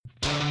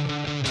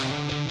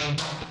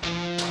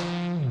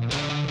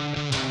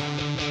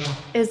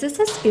Is this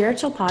a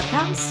spiritual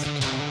podcast?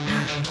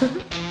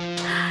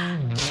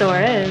 Sure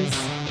is.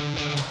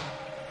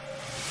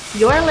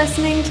 You're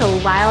listening to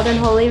Wild and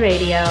Holy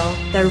Radio,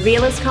 the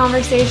realest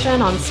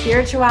conversation on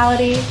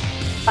spirituality,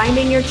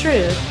 finding your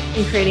truth,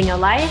 and creating a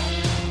life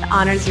that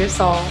honors your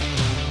soul.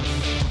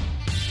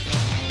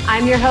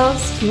 I'm your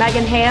host,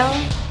 Megan Hale,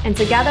 and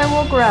together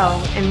we'll grow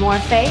in more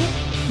faith,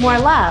 more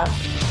love,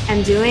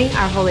 and doing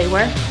our holy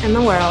work in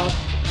the world.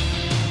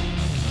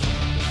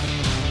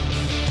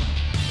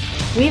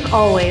 We've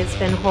always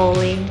been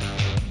holy,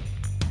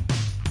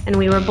 and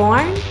we were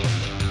born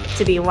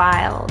to be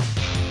wild.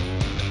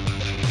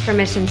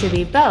 Permission to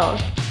be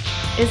both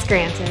is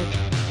granted.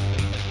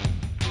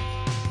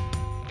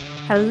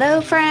 Hello,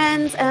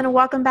 friends, and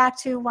welcome back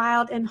to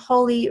Wild and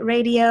Holy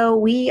Radio.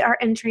 We are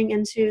entering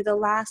into the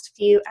last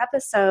few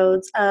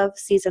episodes of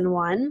Season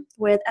 1,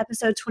 with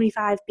episode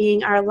 25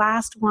 being our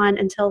last one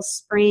until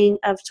spring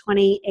of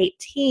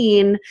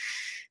 2018.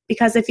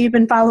 Because if you've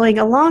been following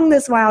along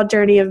this wild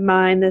journey of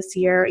mine this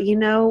year, you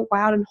know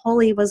Wild and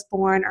Holy was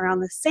born around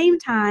the same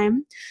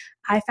time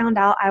I found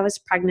out I was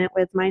pregnant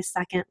with my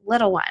second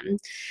little one.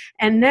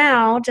 And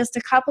now, just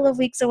a couple of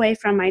weeks away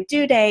from my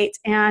due date,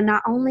 and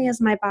not only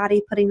is my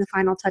body putting the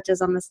final touches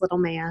on this little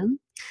man,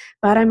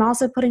 but I'm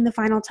also putting the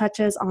final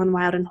touches on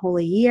Wild and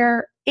Holy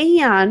Year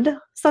and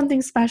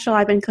something special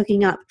I've been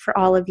cooking up for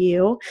all of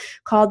you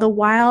called the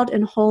Wild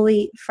and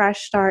Holy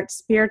Fresh Start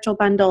Spiritual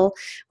Bundle,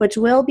 which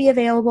will be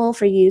available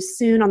for you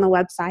soon on the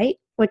website,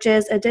 which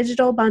is a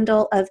digital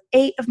bundle of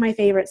 8 of my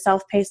favorite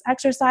self-paced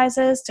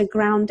exercises to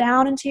ground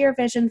down into your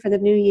vision for the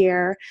new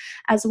year,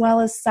 as well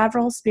as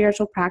several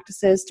spiritual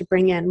practices to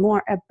bring in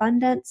more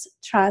abundance,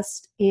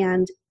 trust,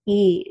 and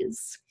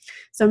ease.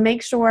 So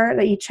make sure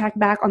that you check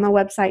back on the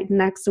website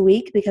next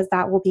week because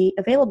that will be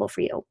available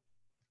for you.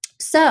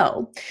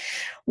 So,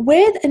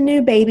 with a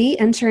new baby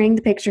entering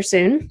the picture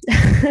soon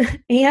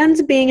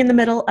and being in the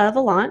middle of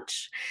a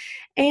launch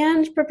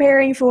and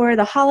preparing for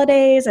the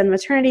holidays and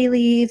maternity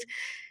leave,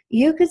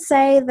 you could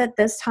say that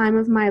this time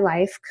of my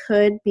life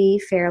could be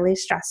fairly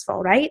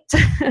stressful, right?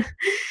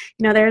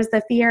 There's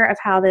the fear of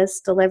how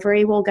this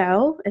delivery will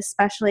go,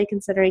 especially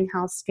considering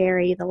how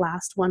scary the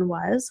last one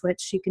was,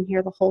 which you can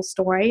hear the whole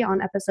story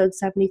on episode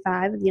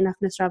 75 of the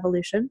Enoughness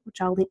Revolution, which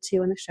I'll link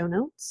to in the show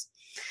notes.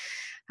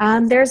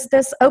 There's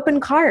this open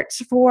cart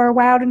for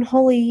Wild and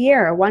Holy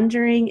Year,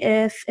 wondering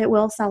if it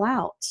will sell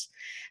out.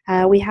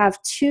 We have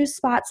 2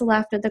 spots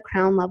left at the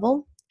crown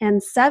level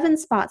and 7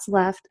 spots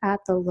left at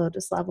the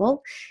lotus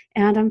level.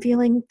 And I'm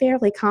feeling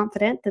fairly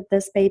confident that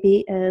this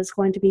baby is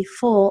going to be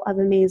full of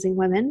amazing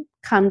women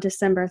come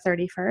December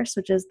 31st,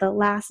 which is the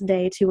last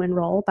day to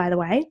enroll, by the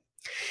way.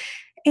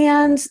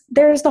 And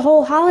there's the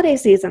whole holiday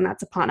season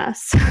that's upon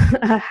us,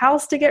 a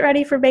house to get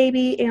ready for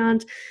baby,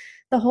 and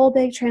the whole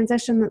big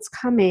transition that's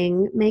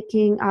coming,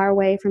 making our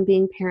way from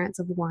being parents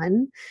of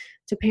 1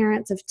 to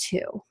parents of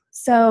 2.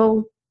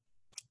 So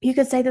you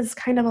could say this is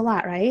kind of a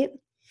lot, right?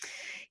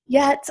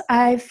 Yet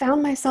I've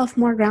found myself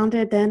more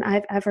grounded than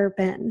I've ever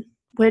been,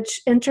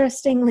 which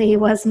interestingly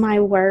was my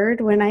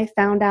word when I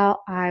found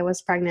out I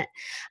was pregnant.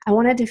 I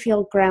wanted to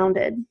feel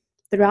grounded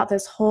throughout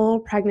this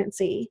whole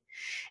pregnancy.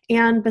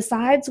 And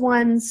besides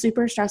one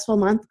super stressful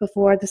month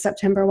before the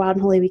September Wild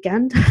and Holy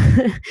weekend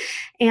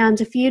and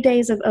a few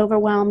days of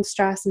overwhelmed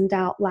stress and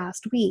doubt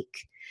last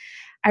week,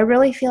 I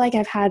really feel like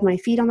I've had my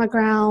feet on the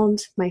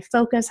ground, my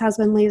focus has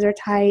been laser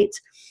tight,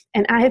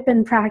 and I've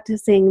been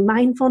practicing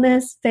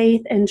mindfulness,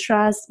 faith, and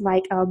trust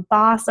like a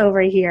boss over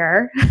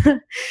here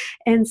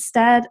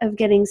instead of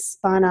getting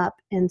spun up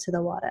into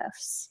the what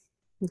ifs.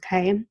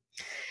 Okay?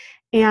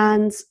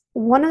 And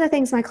one of the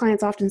things my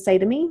clients often say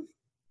to me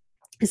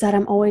is that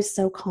I'm always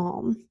so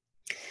calm.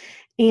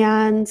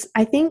 And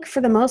I think for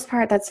the most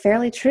part, that's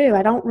fairly true.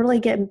 I don't really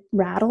get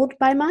rattled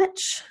by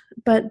much,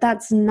 but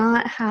that's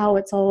not how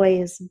it's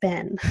always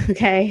been,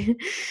 okay?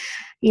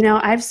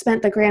 I've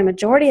spent the grand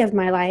majority of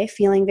my life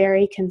feeling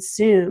very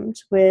consumed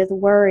with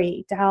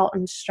worry, doubt,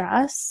 and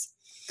stress.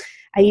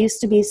 I used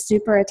to be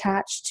super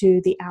attached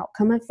to the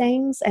outcome of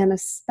things, and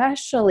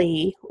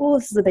especially,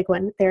 this is a big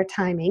one, their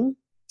timing.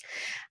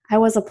 I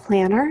was a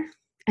planner,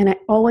 and I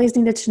always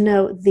needed to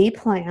know the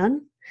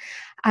plan.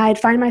 I'd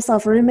find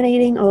myself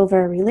ruminating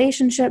over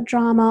relationship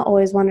drama,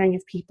 always wondering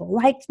if people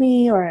liked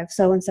me or if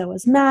so-and-so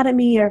was mad at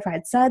me or if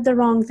I'd said the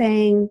wrong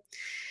thing.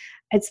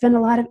 I'd spend a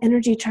lot of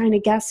energy trying to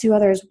guess who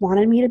others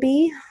wanted me to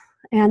be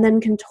and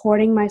then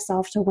contorting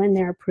myself to win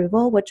their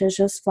approval, which is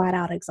just flat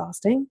out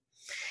exhausting.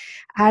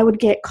 I would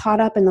get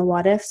caught up in the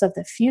what ifs of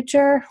the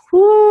future.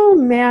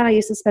 I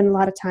used to spend a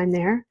lot of time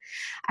there.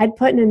 I'd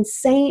put an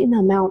insane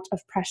amount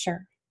of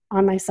pressure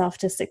on myself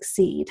to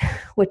succeed,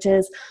 which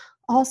is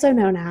also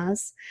known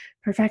as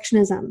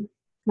perfectionism.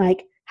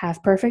 Like,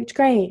 have perfect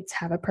grades,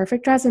 have a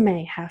perfect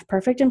resume, have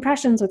perfect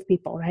impressions with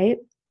people, right?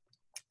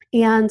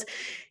 And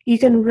you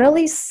can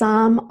really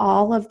sum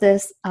all of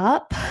this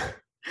up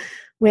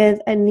with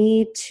a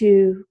need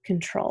to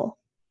control.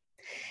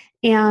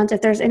 And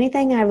if there's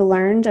anything I've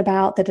learned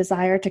about the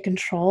desire to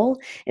control,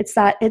 it's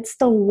that it's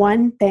the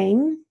one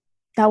thing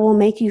that will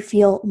make you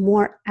feel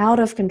more out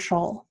of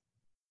control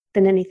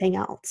than anything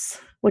else,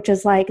 which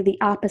is like the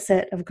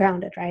opposite of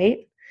grounded, right?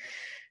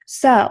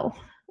 So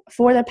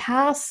for the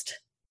past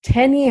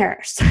 10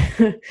 years,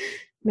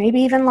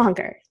 maybe even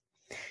longer,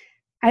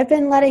 I've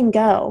been letting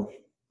go,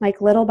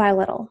 like little by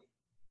little.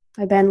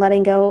 I've been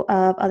letting go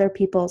of other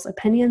people's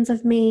opinions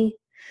of me,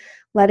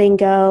 letting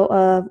go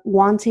of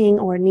wanting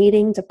or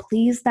needing to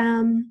please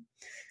them,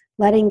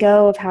 letting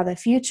go of how the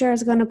future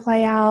is going to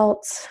play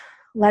out,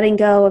 letting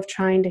go of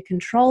trying to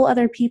control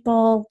other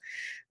people,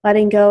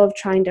 letting go of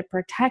trying to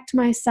protect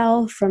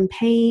myself from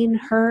pain,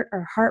 hurt,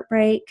 or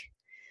heartbreak,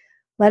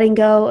 letting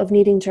go of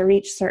needing to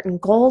reach certain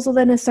goals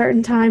within a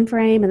certain time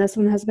frame, and this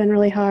one has been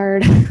really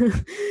hard.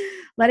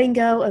 Letting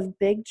go of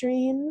big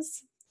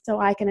dreams so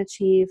I can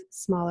achieve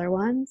smaller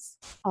ones,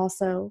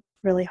 also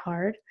really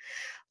hard.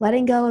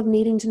 Letting go of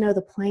needing to know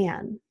the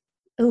plan.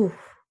 Ooh,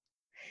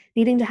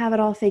 needing to have it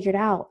all figured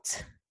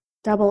out.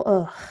 Double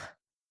ugh.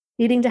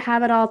 Needing to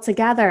have it all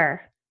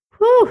together.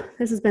 Whew,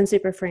 this has been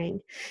super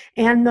freeing.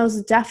 And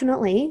most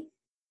definitely,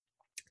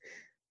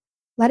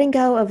 letting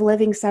go of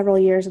living several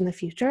years in the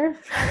future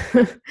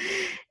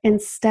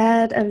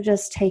instead of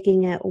just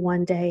taking it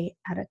one day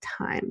at a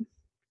time.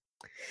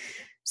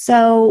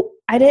 So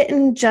I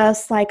didn't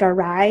just like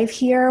arrive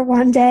here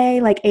one day,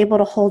 like able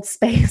to hold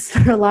space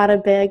for a lot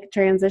of big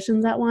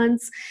transitions at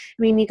once.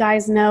 I mean, you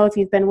guys know if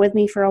you've been with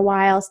me for a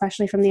while,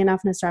 especially from the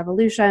Enoughness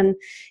Revolution,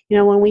 you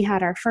know, when we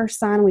had our first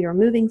son, we were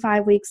moving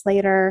 5 weeks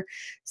later,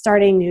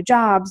 starting new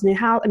jobs, new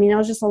house. I mean, it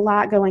was just a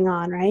lot going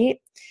on,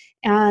 right?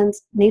 And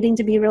needing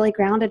to be really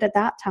grounded at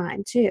that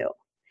time too.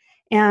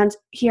 And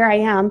here I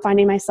am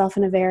finding myself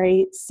in a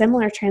very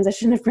similar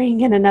transition of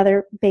bringing in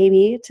another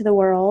baby to the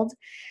world,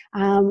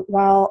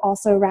 while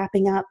also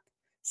wrapping up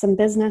some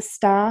business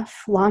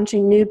stuff,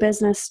 launching new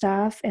business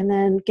stuff, and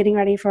then getting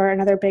ready for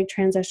another big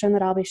transition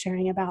that I'll be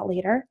sharing about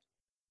later.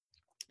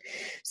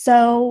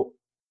 So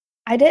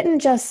I didn't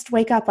just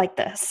wake up like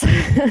this.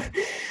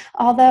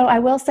 Although I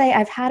will say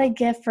I've had a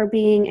gift for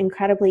being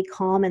incredibly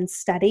calm and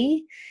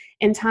steady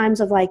in times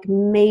of like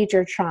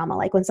major trauma,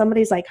 like when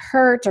somebody's like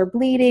hurt or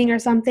bleeding or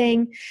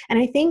something. And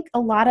I think a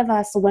lot of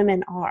us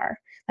women are.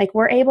 Like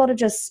we're able to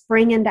just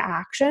spring into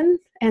action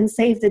and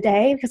save the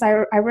day, because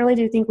I really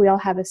do think we all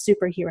have a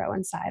superhero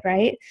inside,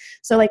 right?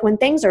 So like when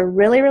things are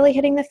really, really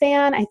hitting the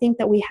fan, I think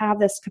that we have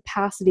this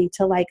capacity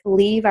to like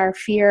leave our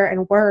fear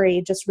and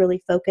worry, just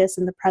really focus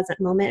in the present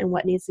moment and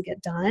what needs to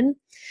get done.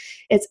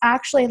 It's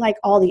actually like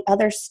all the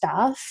other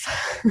stuff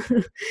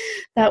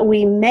that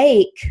we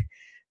make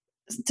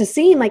to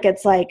seem like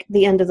it's like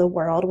the end of the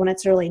world when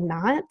it's really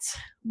not,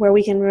 where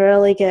we can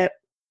really get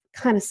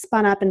kind of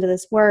spun up into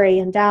this worry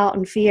and doubt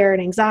and fear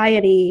and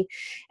anxiety,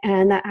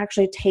 and that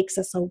actually takes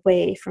us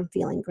away from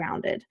feeling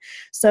grounded.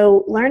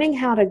 So learning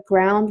how to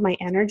ground my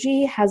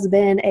energy has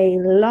been a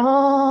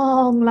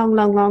long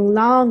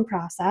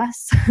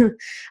process,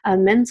 a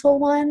mental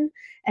one,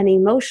 an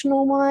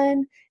emotional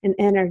one, an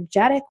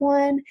energetic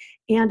one,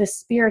 and a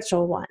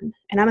spiritual one.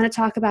 And I'm going to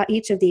talk about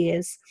each of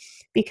these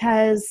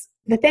because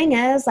the thing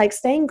is, like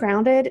staying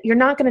grounded, you're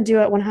not going to do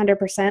it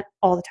 100%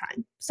 all the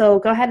time. So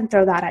go ahead and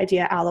throw that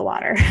idea out of the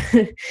water.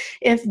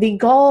 If the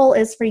goal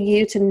is for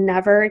you to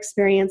never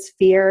experience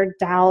fear,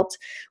 doubt,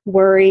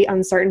 worry,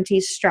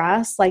 uncertainty,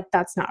 stress, like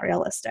that's not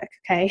realistic,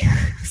 okay?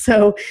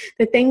 So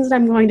the things that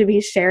I'm going to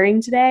be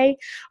sharing today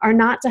are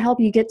not to help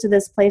you get to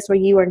this place where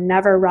you are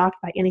never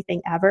rocked by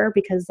anything ever,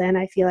 because then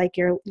I feel like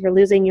you're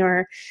losing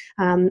your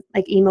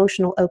like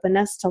emotional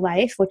openness to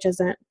life, which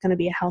isn't going to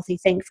be a healthy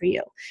thing for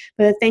you.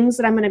 But the things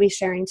that I'm going to be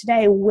sharing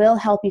today will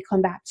help you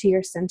come back to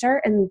your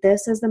center, and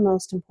this is the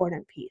most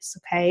important piece,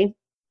 okay?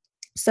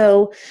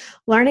 So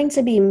learning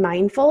to be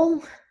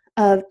mindful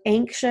of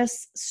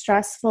anxious,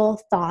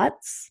 stressful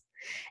thoughts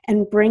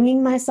and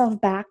bringing myself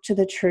back to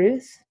the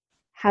truth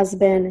has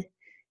been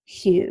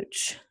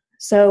huge.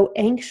 So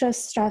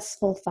anxious,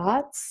 stressful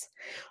thoughts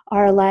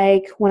are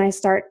like when I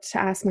start to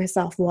ask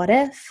myself, what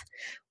if?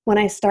 When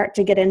I start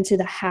to get into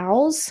the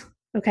hows,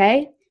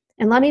 okay?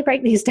 And let me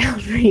break these down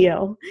for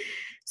you.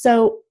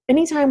 So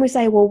anytime we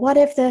say, well, what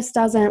if this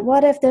doesn't?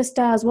 What if this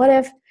does? What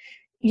if?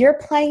 You're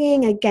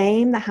playing a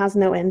game that has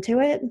no end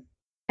to it,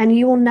 and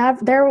you will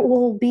never, there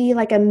will be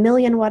like a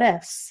million what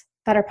ifs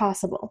that are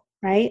possible,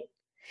 right?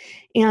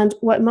 And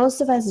what most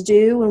of us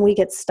do when we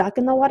get stuck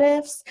in the what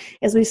ifs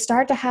is we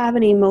start to have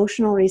an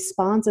emotional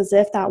response as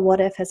if that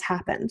what if has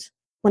happened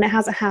when it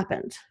hasn't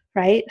happened,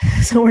 right?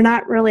 So we're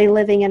not really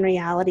living in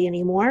reality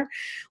anymore.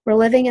 We're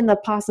living in the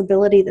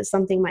possibility that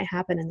something might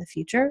happen in the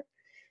future,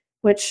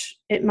 which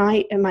it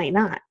might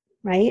not,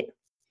 right?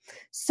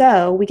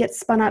 So we get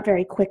spun up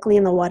very quickly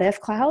in the what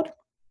if cloud.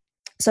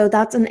 So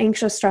that's an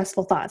anxious,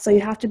 stressful thought. So you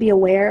have to be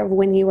aware of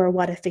when you are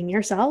what ifing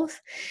yourself.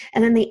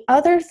 And then the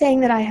other thing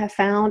that I have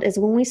found is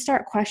when we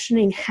start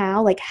questioning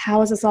how, like,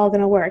 how is this all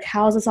going to work?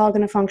 How is this all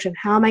going to function?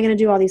 How am I going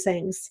to do all these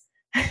things?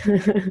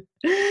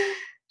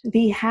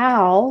 The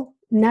how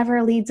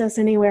never leads us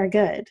anywhere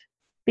good,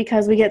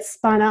 because we get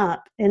spun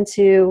up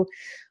into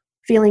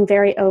feeling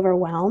very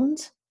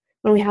overwhelmed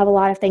when we have a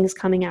lot of things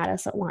coming at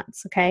us at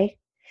once, okay?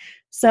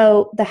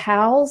 So the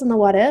hows and the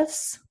what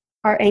ifs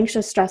are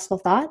anxious, stressful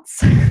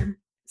thoughts.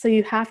 So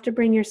you have to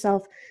bring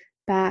yourself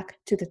back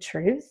to the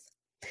truth.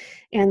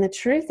 And the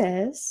truth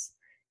is,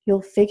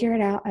 you'll figure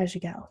it out as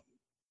you go.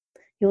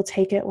 You'll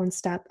take it one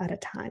step at a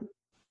time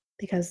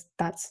because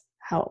that's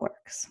how it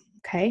works.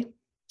 Okay.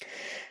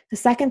 The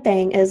second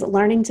thing is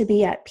learning to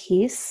be at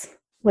peace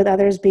with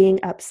others being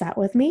upset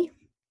with me,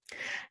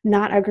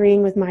 not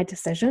agreeing with my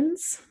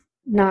decisions,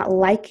 not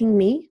liking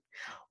me,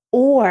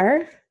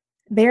 or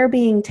there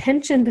being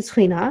tension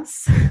between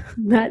us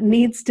that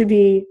needs to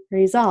be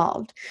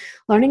resolved.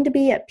 Learning to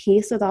be at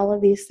peace with all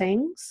of these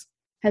things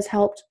has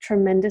helped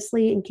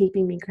tremendously in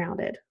keeping me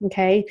grounded,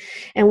 okay?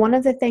 And one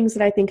of the things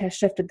that I think has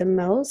shifted the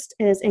most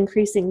is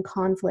increasing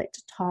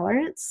conflict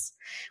tolerance,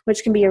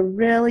 which can be a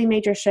really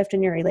major shift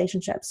in your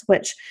relationships,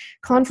 which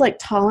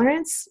conflict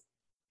tolerance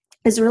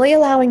is really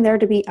allowing there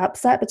to be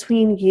upset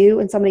between you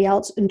and somebody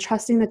else and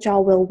trusting that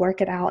y'all will work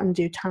it out in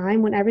due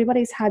time when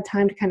everybody's had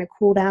time to kind of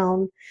cool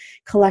down,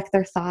 collect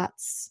their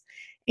thoughts.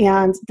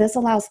 And this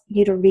allows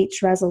you to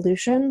reach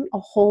resolution a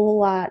whole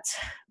lot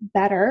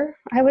better,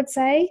 I would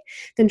say,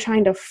 than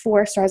trying to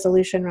force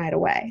resolution right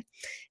away.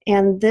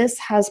 And this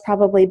has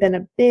probably been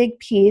a big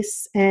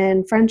piece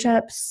in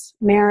friendships,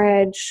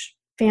 marriage,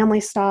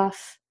 family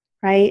stuff,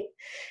 right?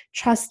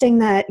 Trusting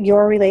that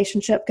your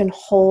relationship can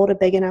hold a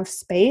big enough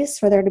space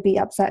for there to be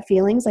upset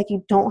feelings. Like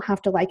you don't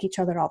have to like each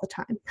other all the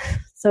time.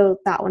 So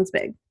that one's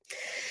big.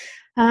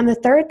 The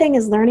third thing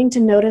is learning to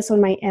notice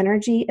when my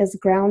energy is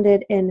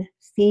grounded in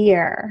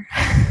fear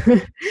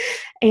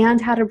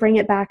and how to bring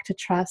it back to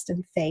trust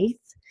and faith.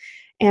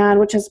 And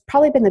which has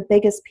probably been the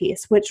biggest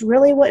piece, which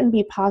really wouldn't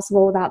be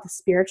possible without the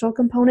spiritual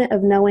component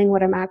of knowing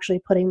what I'm actually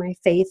putting my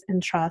faith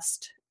and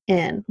trust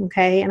in,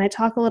 okay? And I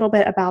talk a little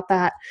bit about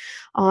that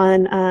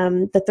on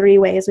the 3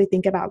 ways we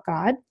think about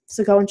God.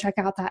 So go and check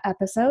out that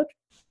episode.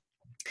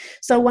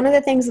 So one of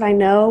the things that I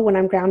know when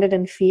I'm grounded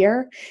in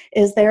fear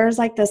is there's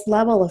like this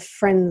level of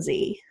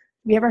frenzy.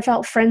 Have you ever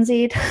felt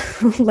frenzied?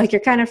 Like you're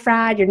kind of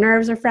fried, your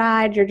nerves are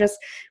fried, you're just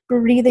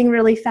breathing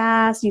really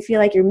fast, you feel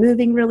like you're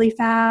moving really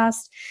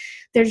fast.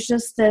 There's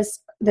just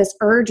this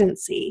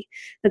urgency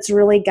that's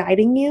really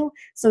guiding you.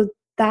 So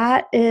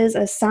that is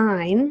a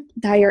sign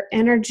that your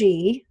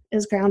energy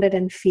is grounded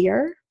in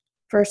fear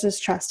versus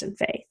trust and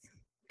faith.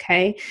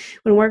 Okay?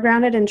 When we're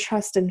grounded in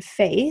trust and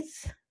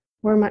faith,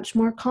 we're much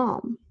more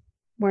calm.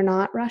 We're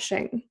not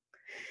rushing.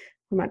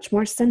 We're much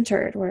more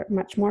centered. We're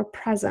much more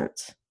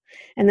present.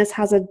 And this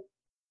has a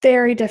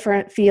very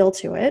different feel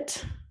to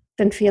it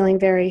than feeling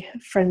very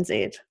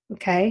frenzied.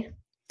 Okay?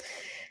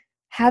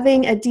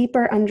 Having a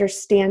deeper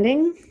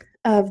understanding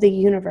of the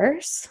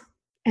universe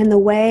and the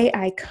way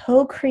I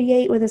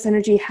co-create with this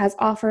energy has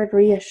offered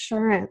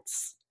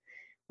reassurance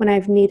when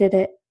I've needed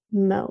it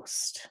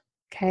most,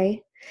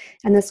 okay?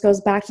 And this goes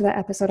back to that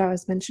episode I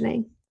was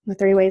mentioning, the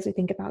 3 ways we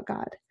think about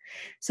God.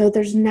 So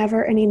there's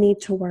never any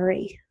need to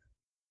worry.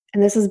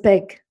 And this is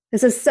big.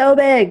 This is so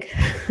big.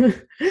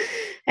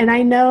 And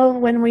I know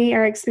when we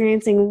are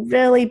experiencing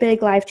really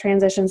big life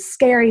transitions,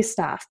 scary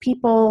stuff,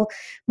 people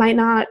might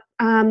not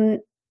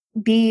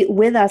be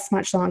with us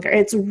much longer.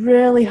 It's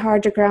really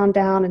hard to ground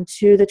down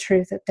into the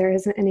truth that there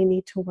isn't any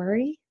need to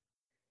worry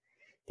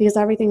because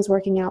everything's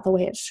working out the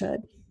way it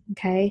should.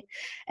 Okay.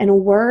 And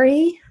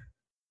worry,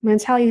 I'm going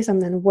to tell you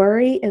something.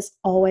 Worry is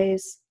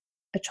always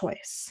a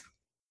choice.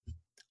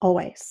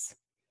 Always.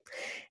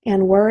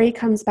 And worry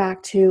comes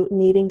back to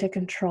needing to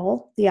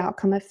control the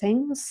outcome of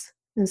things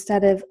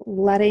instead of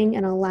letting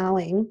and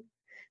allowing,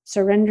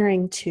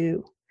 surrendering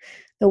to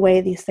the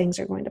way these things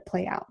are going to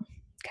play out.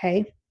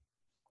 Okay.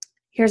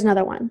 Here's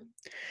another one.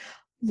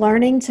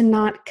 Learning to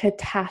not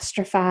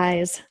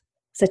catastrophize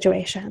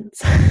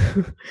situations.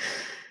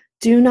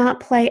 Do not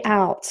play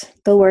out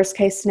the worst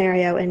case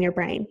scenario in your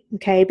brain,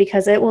 okay?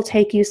 Because it will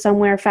take you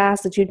somewhere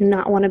fast that you do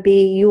not want to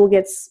be. You will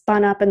get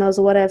spun up in those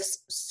what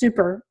ifs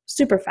super,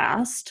 super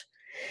fast.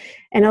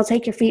 And it'll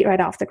take your feet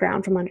right off the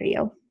ground from under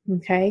you,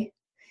 okay?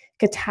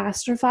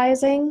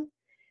 Catastrophizing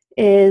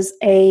is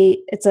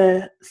it's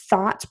a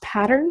thought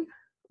pattern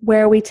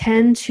where we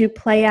tend to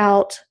play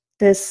out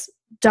this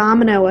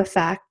domino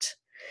effect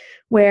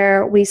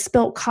where we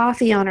spilt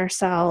coffee on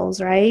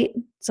ourselves, right?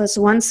 So it's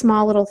one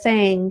small little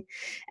thing.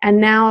 And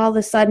now all of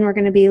a sudden we're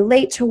going to be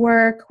late to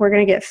work. We're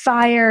going to get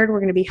fired. We're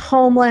going to be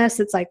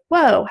homeless. It's like,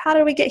 whoa, how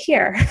did we get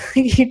here?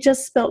 You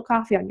just spilt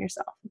coffee on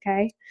yourself,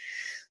 okay?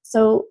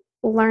 So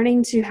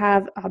learning to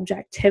have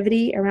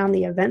objectivity around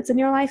the events in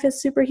your life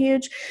is super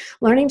huge.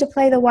 Learning to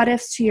play the what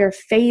ifs to your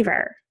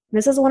favor.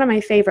 This is one of my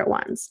favorite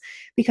ones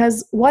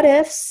because what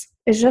ifs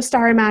is just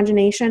our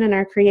imagination and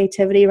our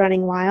creativity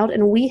running wild,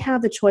 and we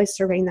have the choice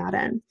to rein that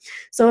in.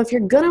 So if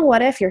you're going to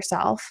what if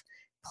yourself,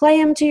 play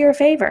them to your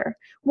favor.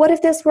 What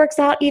if this works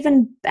out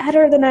even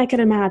better than I could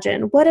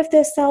imagine? What if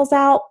this sells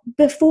out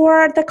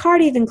before the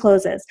card even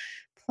closes?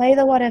 Play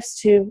the what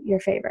ifs to your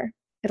favor.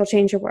 It'll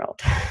change your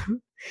world.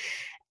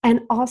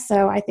 And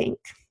also, I think,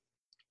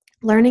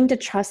 learning to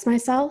trust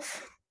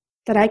myself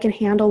that I can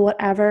handle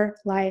whatever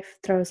life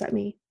throws at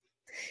me.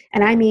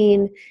 And I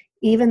mean,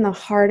 even the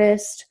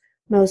hardest,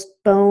 most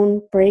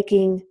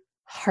bone-breaking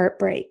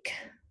heartbreak.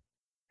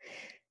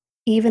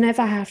 Even if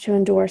I have to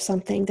endure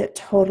something that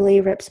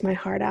totally rips my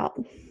heart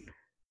out,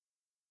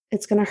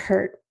 it's going to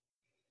hurt.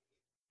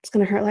 It's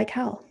going to hurt like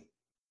hell.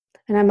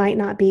 And I might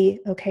not be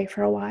okay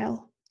for a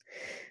while,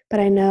 but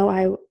I know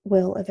I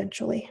will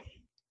eventually.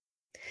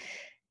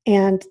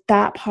 And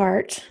that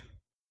part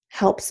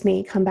helps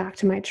me come back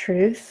to my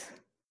truth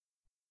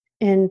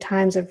in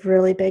times of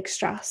really big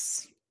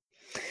stress.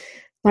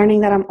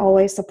 Learning that I'm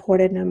always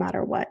supported no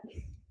matter what.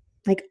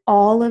 Like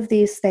all of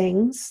these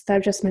things that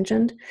I've just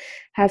mentioned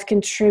have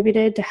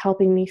contributed to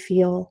helping me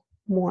feel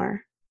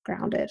more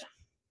grounded.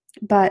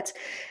 But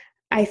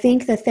I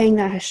think the thing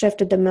that has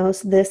shifted the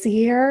most this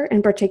year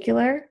in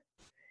particular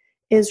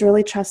is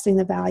really trusting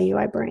the value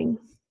I bring.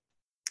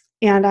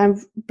 And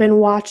I've been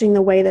watching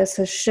the way this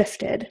has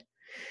shifted.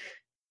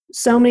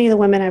 So many of the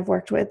women I've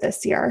worked with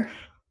this year,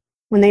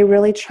 when they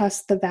really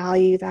trust the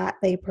value that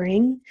they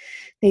bring,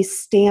 they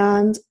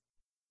stand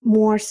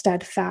more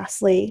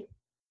steadfastly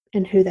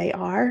in who they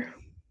are.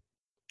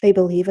 They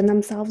believe in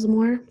themselves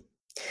more,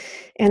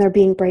 and they're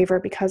being braver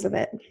because of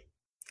it.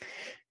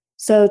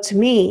 So to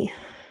me,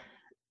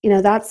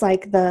 that's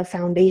like the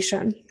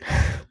foundation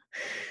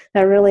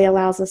that really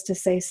allows us to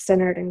stay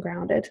centered and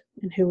grounded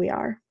in who we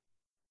are.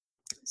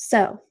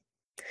 So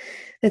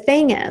the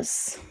thing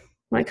is,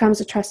 when it comes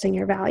to trusting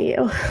your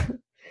value,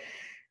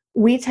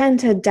 we tend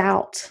to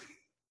doubt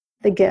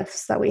the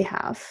gifts that we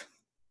have.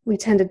 We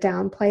tend to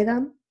downplay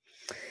them.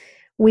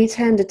 We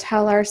tend to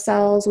tell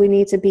ourselves we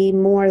need to be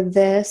more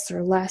this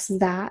or less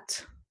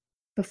that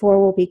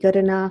before we'll be good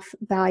enough,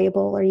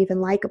 valuable, or even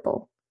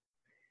likable.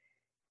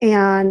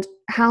 And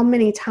how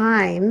many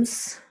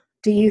times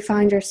do you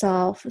find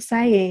yourself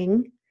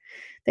saying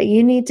that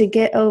you need to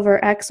get over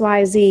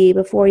XYZ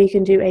before you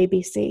can do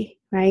ABC,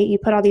 right? You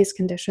put all these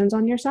conditions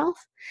on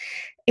yourself.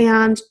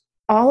 And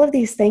all of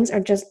these things are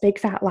just big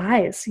fat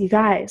lies, you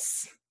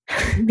guys.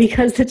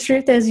 Because the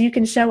truth is you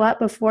can show up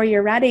before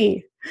you're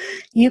ready.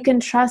 You can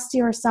trust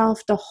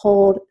yourself to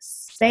hold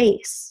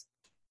space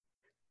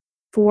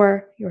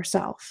for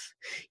yourself.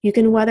 You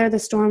can weather the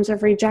storms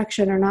of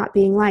rejection or not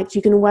being liked.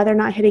 You can weather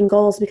not hitting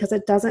goals because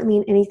it doesn't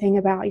mean anything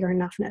about your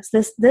enoughness.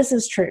 This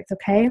is truth,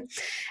 okay?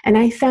 And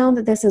I found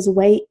that this is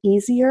way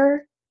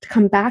easier to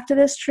come back to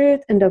this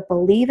truth and to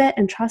believe it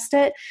and trust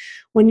it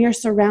when you're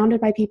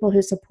surrounded by people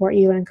who support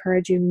you and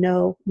encourage you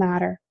no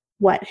matter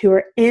what, who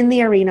are in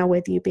the arena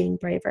with you being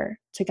braver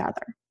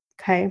together,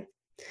 okay?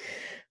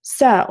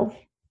 So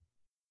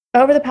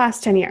over the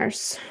past 10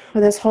 years,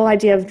 with this whole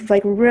idea of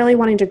like really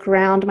wanting to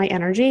ground my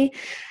energy,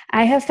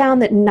 I have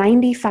found that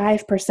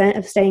 95%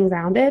 of staying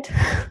grounded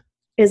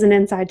is an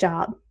inside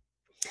job.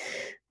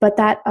 But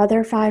that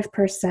other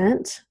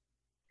 5%,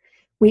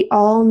 we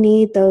all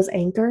need those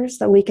anchors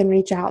that we can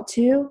reach out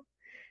to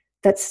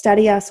that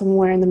steady us when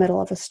we're in the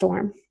middle of a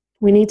storm.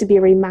 We need to be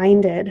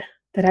reminded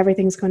that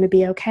everything's going to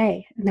be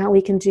okay and that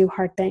we can do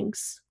hard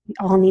things. We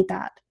all need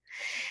that.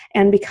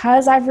 And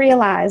because I've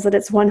realized that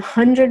it's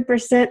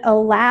 100%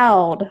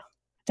 allowed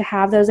to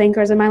have those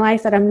anchors in my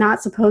life, that I'm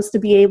not supposed to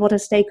be able to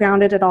stay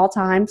grounded at all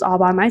times all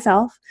by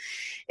myself,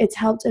 it's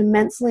helped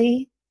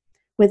immensely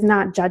with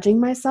not judging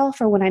myself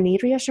for when I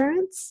need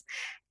reassurance.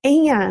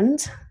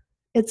 And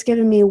it's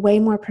given me way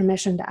more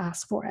permission to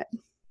ask for it.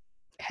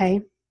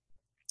 Okay?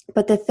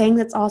 But the thing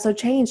that's also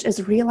changed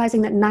is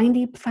realizing that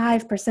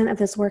 95% of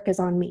this work is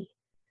on me.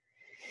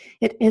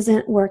 It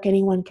isn't work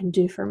anyone can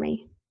do for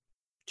me.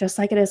 Just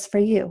like it is for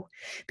you,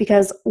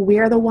 because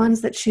we're the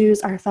ones that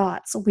choose our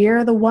thoughts.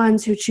 We're the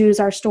ones who choose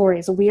our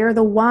stories. We're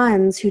the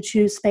ones who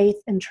choose faith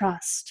and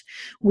trust.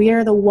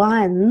 We're the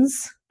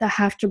ones that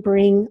have to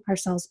bring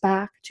ourselves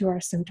back to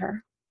our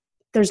center.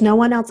 There's no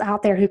one else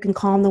out there who can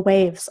calm the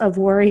waves of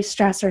worry,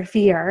 stress, or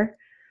fear,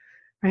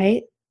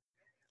 right?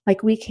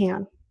 Like we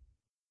can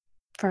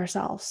for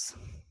ourselves.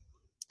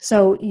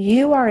 So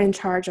you are in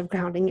charge of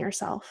grounding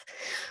yourself,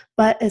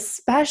 but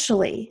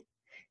especially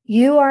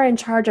you are in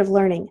charge of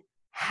learning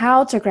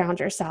how to ground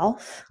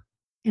yourself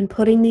and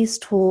putting these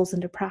tools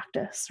into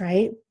practice,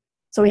 right?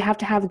 So we have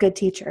to have good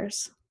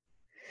teachers.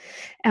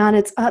 And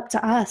it's up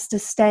to us to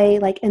stay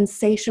like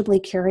insatiably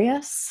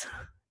curious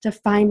to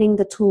finding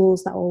the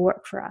tools that will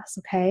work for us,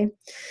 okay?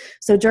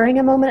 So during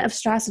a moment of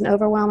stress and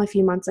overwhelm a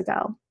few months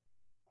ago,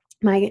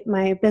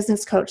 my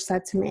business coach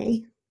said to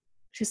me,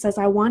 she says,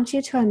 I want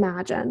you to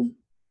imagine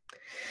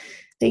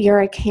that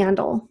you're a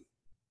candle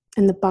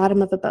in the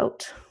bottom of a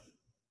boat.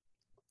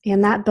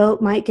 And that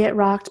boat might get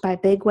rocked by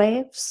big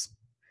waves,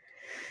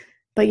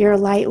 but your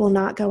light will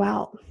not go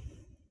out.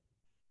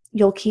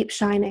 You'll keep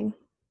shining,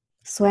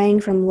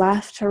 swaying from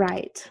left to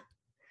right.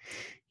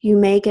 You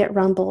may get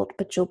rumbled,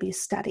 but you'll be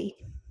steady.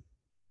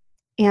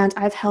 And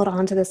I've held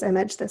on to this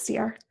image this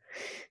year,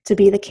 to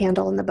be the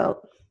candle in the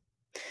boat,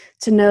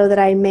 to know that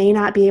I may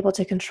not be able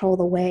to control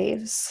the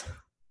waves,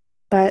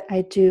 but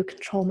I do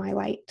control my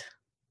light.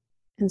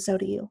 And so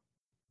do you.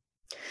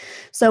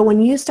 So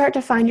when you start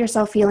to find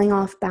yourself feeling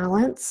off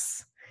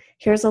balance,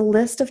 here's a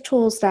list of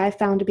tools that I've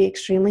found to be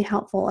extremely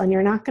helpful. And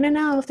you're not going to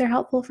know if they're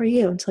helpful for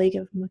you until you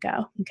give them a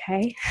go,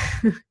 okay?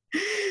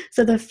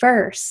 So the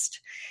first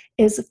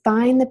is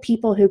find the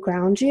people who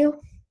ground you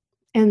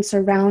and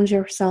surround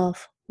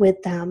yourself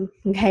with them.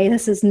 Okay,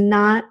 this is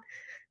not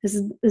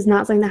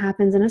something that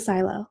happens in a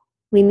silo.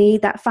 We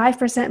need that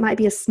 5% might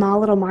be a small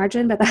little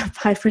margin, but that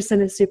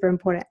 5% is super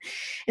important.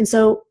 And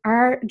so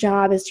our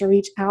job is to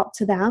reach out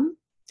to them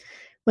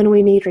when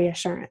we need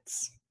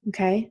reassurance.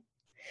 Okay.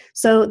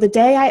 So the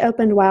day I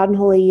opened Wild and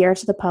Holy Year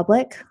to the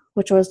public,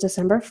 which was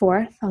December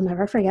 4th, I'll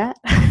never forget,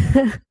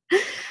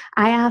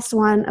 I asked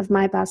one of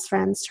my best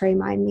friends to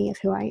remind me of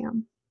who I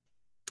am.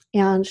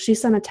 And she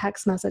sent a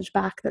text message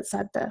back that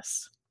said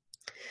this.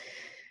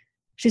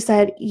 She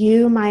said,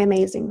 "You, my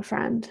amazing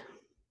friend,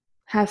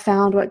 have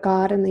found what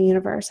God and the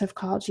universe have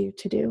called you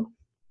to do.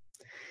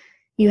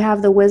 You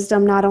have the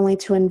wisdom not only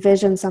to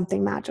envision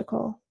something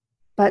magical,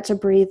 but to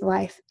breathe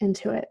life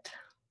into it.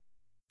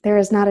 There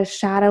is not a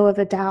shadow of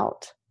a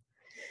doubt.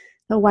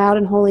 The Wild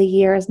and Holy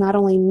Year is not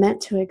only meant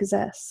to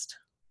exist,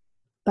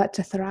 but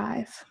to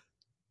thrive.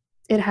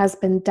 It has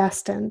been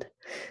destined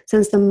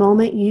since the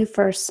moment you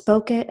first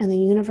spoke it and the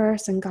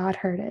universe and God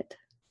heard it.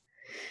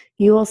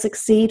 You will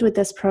succeed with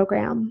this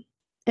program.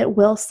 It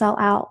will sell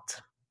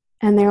out,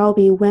 and there will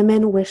be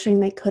women wishing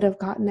they could have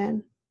gotten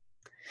in.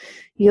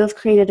 You have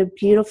created a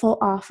beautiful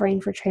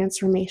offering for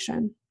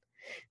transformation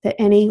that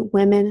any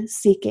women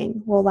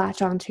seeking will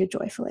latch onto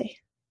joyfully."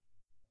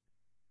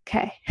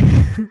 Okay,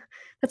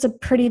 that's a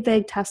pretty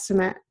big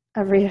testament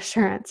of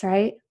reassurance,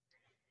 right?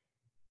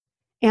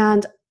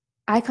 And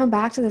I come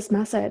back to this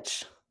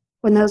message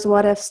when those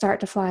what ifs start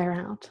to fly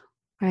around,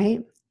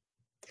 right?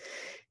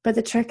 But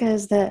the trick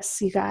is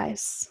this, you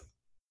guys.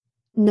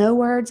 No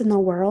words in the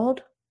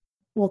world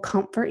will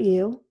comfort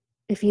you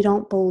if you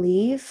don't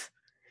believe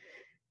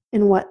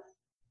in what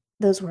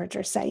those words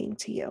are saying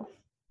to you.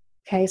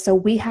 Okay, so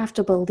we have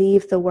to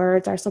believe the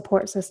words our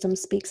support system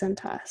speaks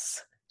into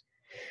us.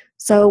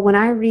 So when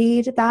I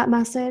read that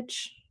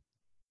message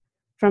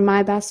from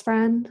my best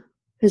friend,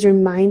 who's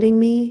reminding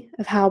me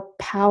of how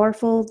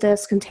powerful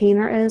this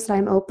container is that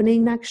I'm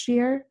opening next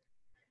year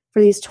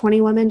for these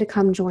 20 women to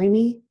come join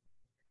me,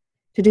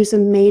 to do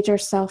some major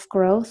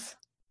self-growth,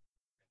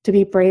 to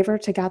be braver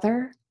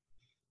together,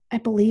 I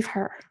believe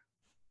her.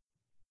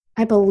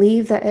 I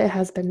believe that it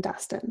has been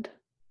destined.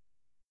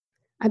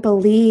 I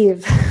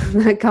believe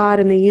that God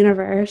and the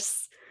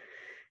universe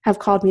have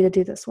called me to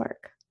do this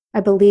work.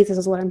 I believe this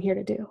is what I'm here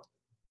to do.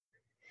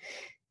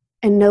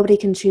 And nobody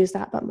can choose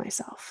that but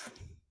myself.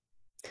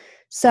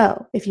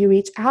 So if you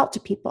reach out to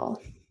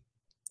people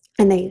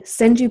and they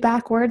send you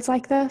back words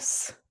like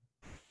this,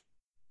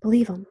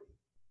 believe them.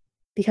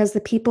 Because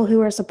the people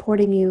who are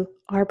supporting you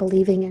are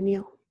believing in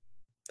you.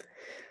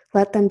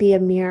 Let them be a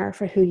mirror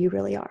for who you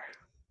really are.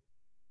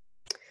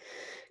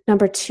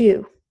 Number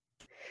 2,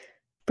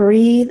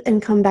 breathe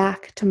and come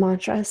back to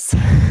mantras.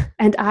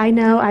 And I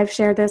know I've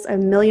shared this a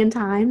million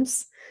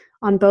times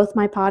on both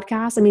my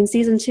podcasts. I mean,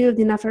 season 2 of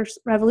the Enough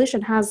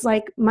Revolution has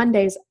like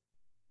Monday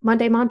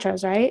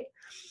mantras, right?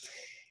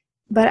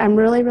 But I'm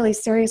really, really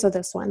serious with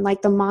this one.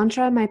 Like the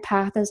mantra, "My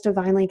path is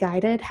divinely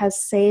guided,"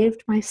 has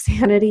saved my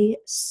sanity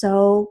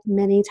so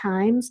many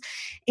times.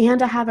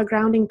 And I have a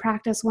grounding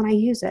practice when I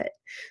use it.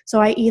 So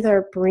I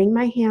either bring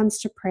my hands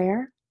to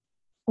prayer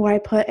or I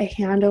put a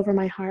hand over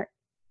my heart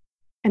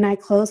and I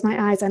close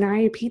my eyes and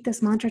I repeat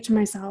this mantra to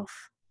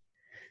myself,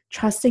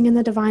 trusting in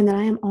the divine that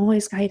I am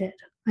always guided.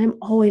 I am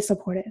always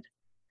supported.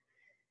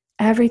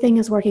 Everything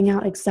is working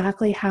out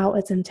exactly how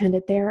it's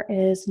intended. There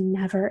is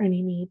never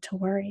any need to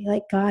worry.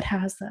 Like God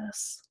has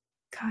this.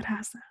 God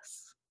has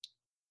this.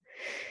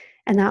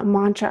 And that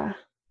mantra,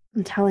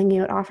 I'm telling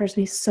you, it offers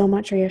me so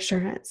much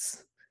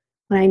reassurance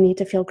when I need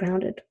to feel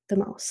grounded the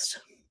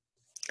most.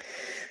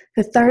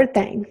 The third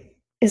thing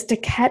is to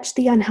catch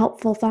the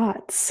unhelpful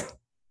thoughts.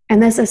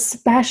 And this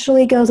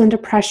especially goes into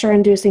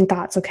pressure-inducing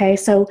thoughts, okay?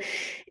 So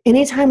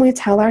anytime we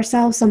tell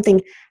ourselves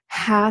something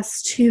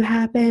has to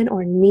happen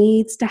or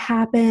needs to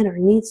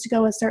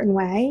go a certain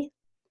way,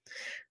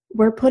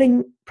 we're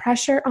putting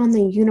pressure on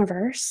the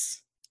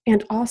universe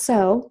and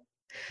also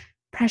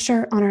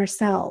pressure on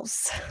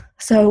ourselves.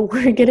 So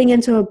we're getting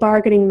into a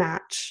bargaining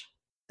match,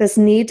 this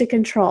need to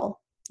control,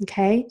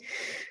 okay?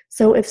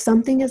 So if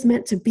something is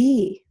meant to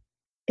be,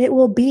 it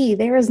will be.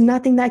 There is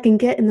nothing that can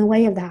get in the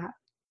way of that.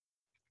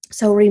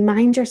 So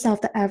remind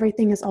yourself that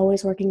everything is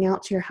always working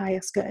out to your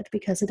highest good,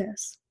 because it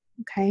is.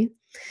 Okay?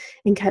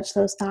 And catch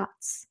those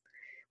thoughts.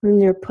 When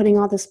you're putting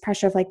all this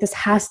pressure of like, this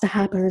has to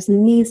happen, this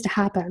needs to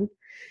happen,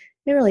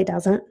 it really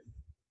doesn't.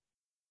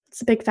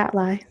 It's a big fat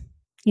lie.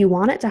 You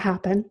want it to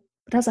happen,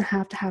 but it doesn't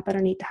have to happen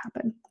or need to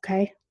happen.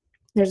 Okay?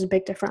 There's a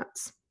big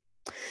difference.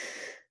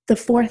 The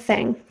fourth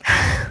thing,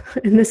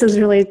 and this has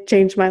really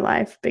changed my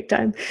life big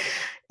time,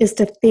 is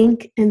to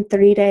think in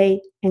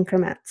 3-day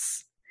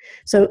increments.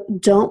 So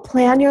don't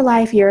plan your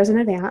life years in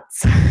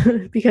advance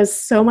because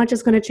so much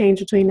is going to change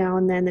between now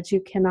and then that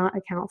you cannot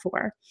account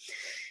for.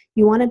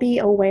 You want to be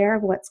aware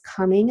of what's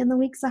coming in the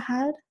weeks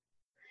ahead,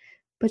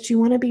 but you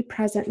want to be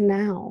present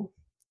now.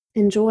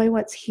 Enjoy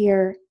what's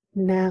here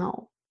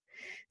now.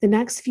 The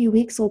next few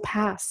weeks will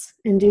pass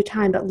in due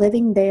time, but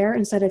living there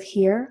instead of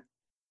here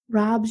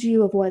robs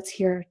you of what's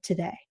here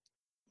today.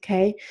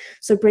 Okay?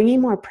 So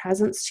bringing more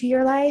presence to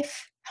your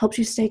life helps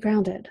you stay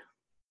grounded,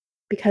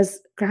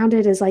 because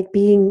grounded is like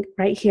being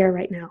right here,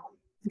 right now.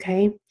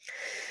 Okay.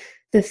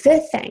 The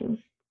fifth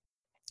thing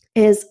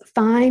is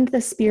find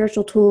the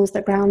spiritual tools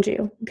that ground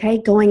you. Okay.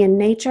 Going in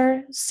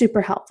nature, super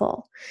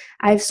helpful.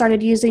 I've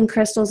started using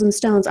crystals and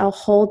stones. I'll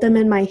hold them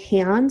in my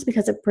hands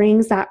because it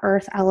brings that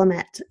earth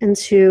element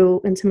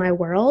into my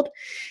world.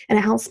 And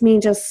it helps me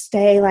just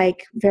stay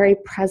like very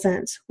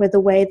present with the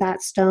way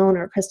that stone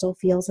or crystal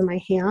feels in my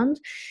hand.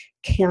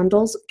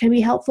 Candles can be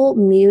helpful.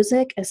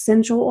 Music,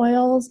 essential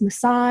oils,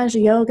 massage,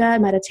 yoga,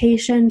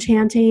 meditation,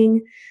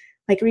 chanting,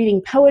 like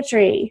reading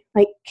poetry,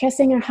 like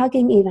kissing or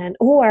hugging even.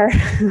 Or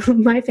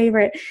my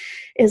favorite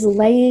is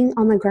laying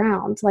on the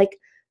ground, like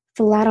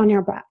flat on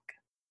your back.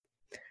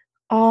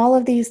 All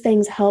of these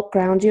things help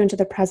ground you into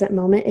the present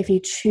moment if you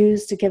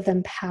choose to give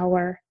them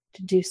power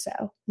to do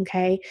so,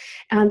 okay?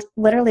 And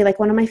literally, like,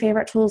 one of my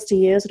favorite tools to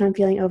use when I'm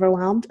feeling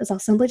overwhelmed is I'll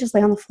simply just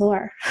lay on the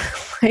floor,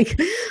 like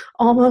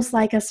almost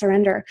like a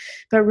surrender,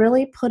 but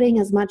really putting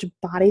as much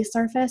body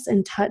surface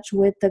in touch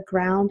with the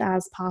ground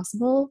as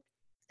possible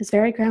is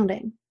very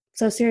grounding.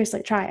 So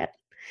seriously, try it.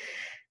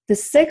 The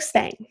sixth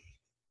thing,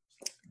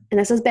 and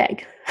this is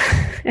big,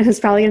 and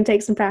it's probably going to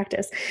take some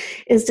practice,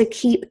 is to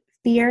keep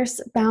fierce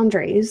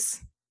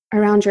boundaries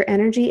around your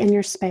energy and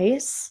your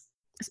space,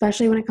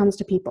 especially when it comes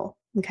to people,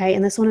 okay?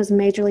 And this one is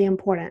majorly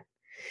important.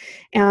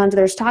 And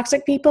there's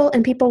toxic people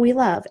and people we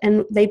love,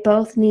 and they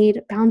both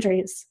need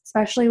boundaries,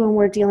 especially when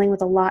we're dealing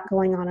with a lot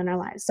going on in our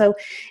lives. So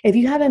if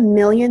you have a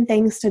million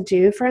things to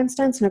do, for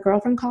instance, and a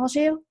girlfriend calls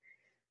you,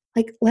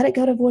 like, let it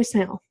go to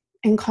voicemail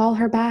and call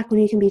her back when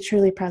you can be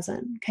truly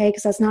present, okay?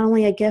 Because that's not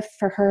only a gift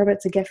for her, but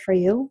it's a gift for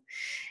you.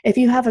 If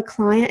you have a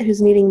client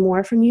who's needing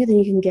more from you than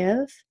you can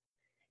give,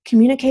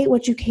 communicate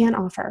what you can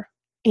offer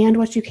and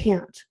what you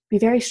can't. Be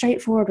very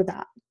straightforward with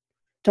that.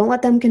 Don't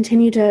let them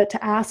continue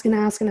to ask and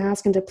ask and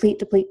ask and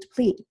deplete,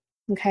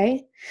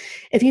 okay?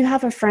 If you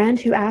have a friend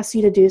who asks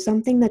you to do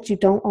something that you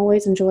don't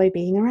always enjoy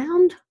being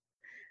around,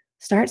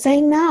 start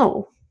saying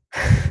no.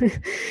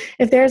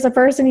 If there's a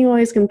person you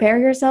always compare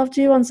yourself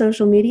to on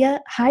social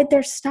media, hide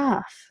their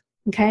stuff,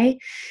 okay?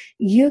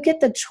 You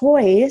get the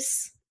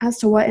choice as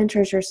to what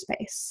enters your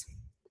space,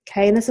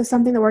 okay? And this is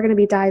something that we're going to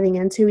be diving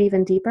into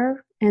even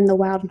deeper in the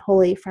Wild and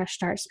Holy Fresh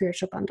Start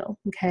Spiritual Bundle,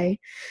 okay?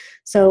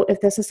 So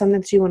if this is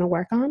something that you want to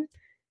work on,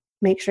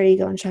 make sure you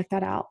go and check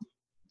that out.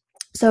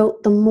 So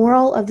the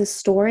moral of the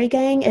story,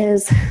 gang,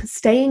 is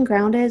staying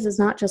grounded is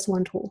not just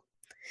one tool.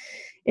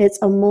 It's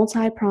a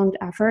multi-pronged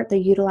effort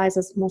that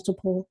utilizes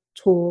multiple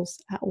tools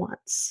at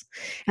once.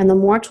 And the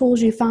more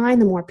tools you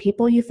find, the more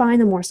people you find,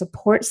 the more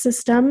support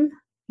system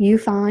you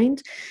find,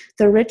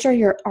 the richer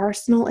your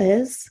arsenal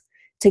is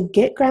to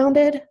get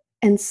grounded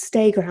and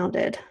stay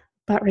grounded.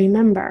 But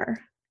remember,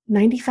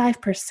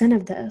 95%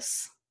 of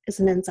this is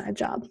an inside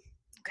job,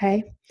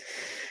 okay?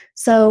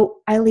 So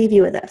I leave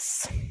you with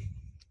this.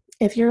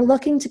 If you're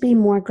looking to be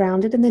more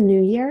grounded in the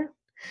new year,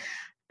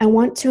 I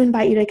want to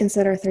invite you to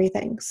consider 3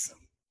 things.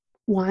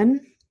 1,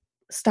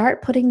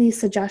 start putting these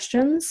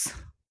suggestions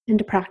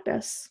into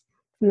practice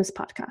from this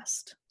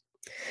podcast.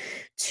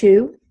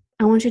 2,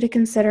 I want you to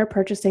consider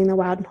purchasing the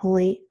Wild and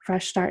Holy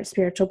Fresh Start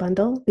Spiritual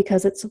Bundle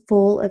because it's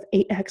full of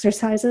 8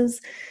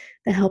 exercises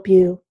that help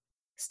you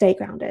stay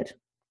grounded,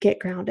 get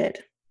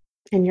grounded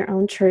in your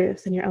own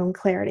truth and your own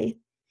clarity.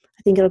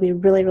 I think it'll be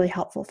really, really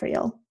helpful for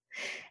you.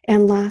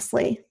 And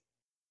lastly,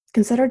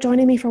 consider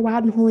joining me for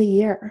Wild and Holy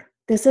Year.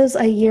 This is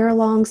a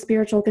year-long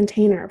spiritual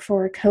container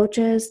for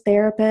coaches,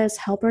 therapists,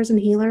 helpers, and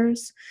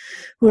healers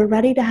who are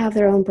ready to have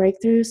their own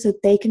breakthroughs so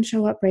they can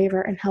show up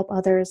braver and help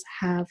others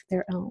have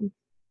their own.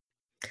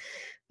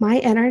 My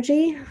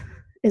energy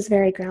is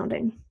very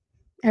grounding.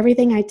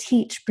 Everything I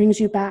teach brings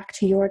you back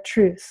to your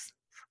truth,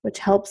 which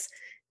helps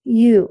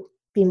you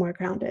be more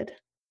grounded.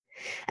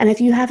 And if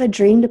you have a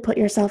dream to put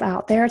yourself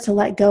out there, to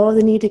let go of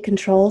the need to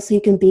control so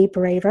you can be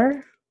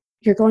braver,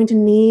 you're going to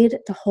need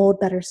to hold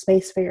better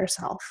space for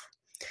yourself.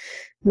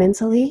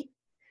 Mentally,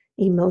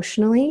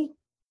 emotionally,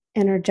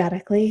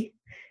 energetically,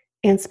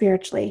 and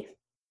spiritually.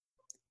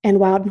 And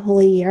Wild and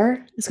Holy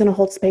Year is going to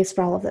hold space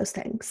for all of those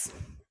things.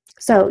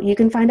 So you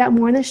can find out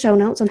more in the show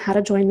notes on how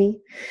to join me.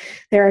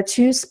 There are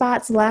 2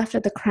 spots left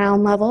at the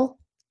crown level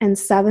and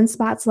 7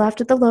 spots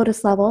left at the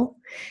lotus level.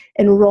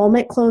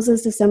 Enrollment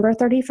closes December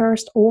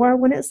 31st or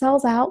when it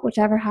sells out,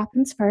 whichever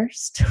happens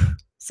first.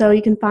 So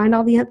you can find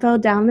all the info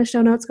down in the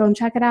show notes. Go and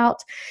check it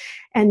out.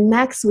 And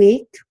next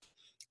week,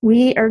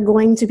 we are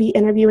going to be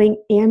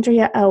interviewing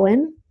Andrea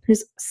Owen,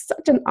 who's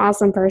such an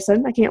awesome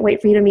person. I can't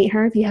wait for you to meet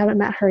her if you haven't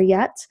met her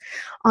yet,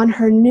 on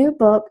her new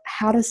book,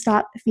 How to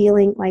Stop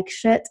Feeling Like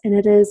Shit. And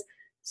it is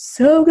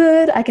so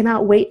good. I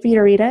cannot wait for you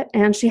to read it.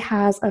 And she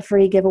has a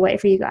free giveaway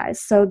for you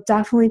guys. So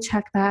definitely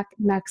check back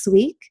next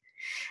week.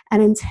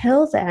 And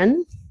until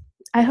then,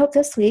 I hope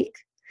this week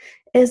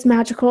is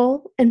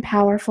magical and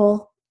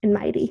powerful and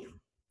mighty.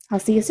 I'll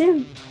see you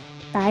soon.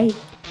 Bye.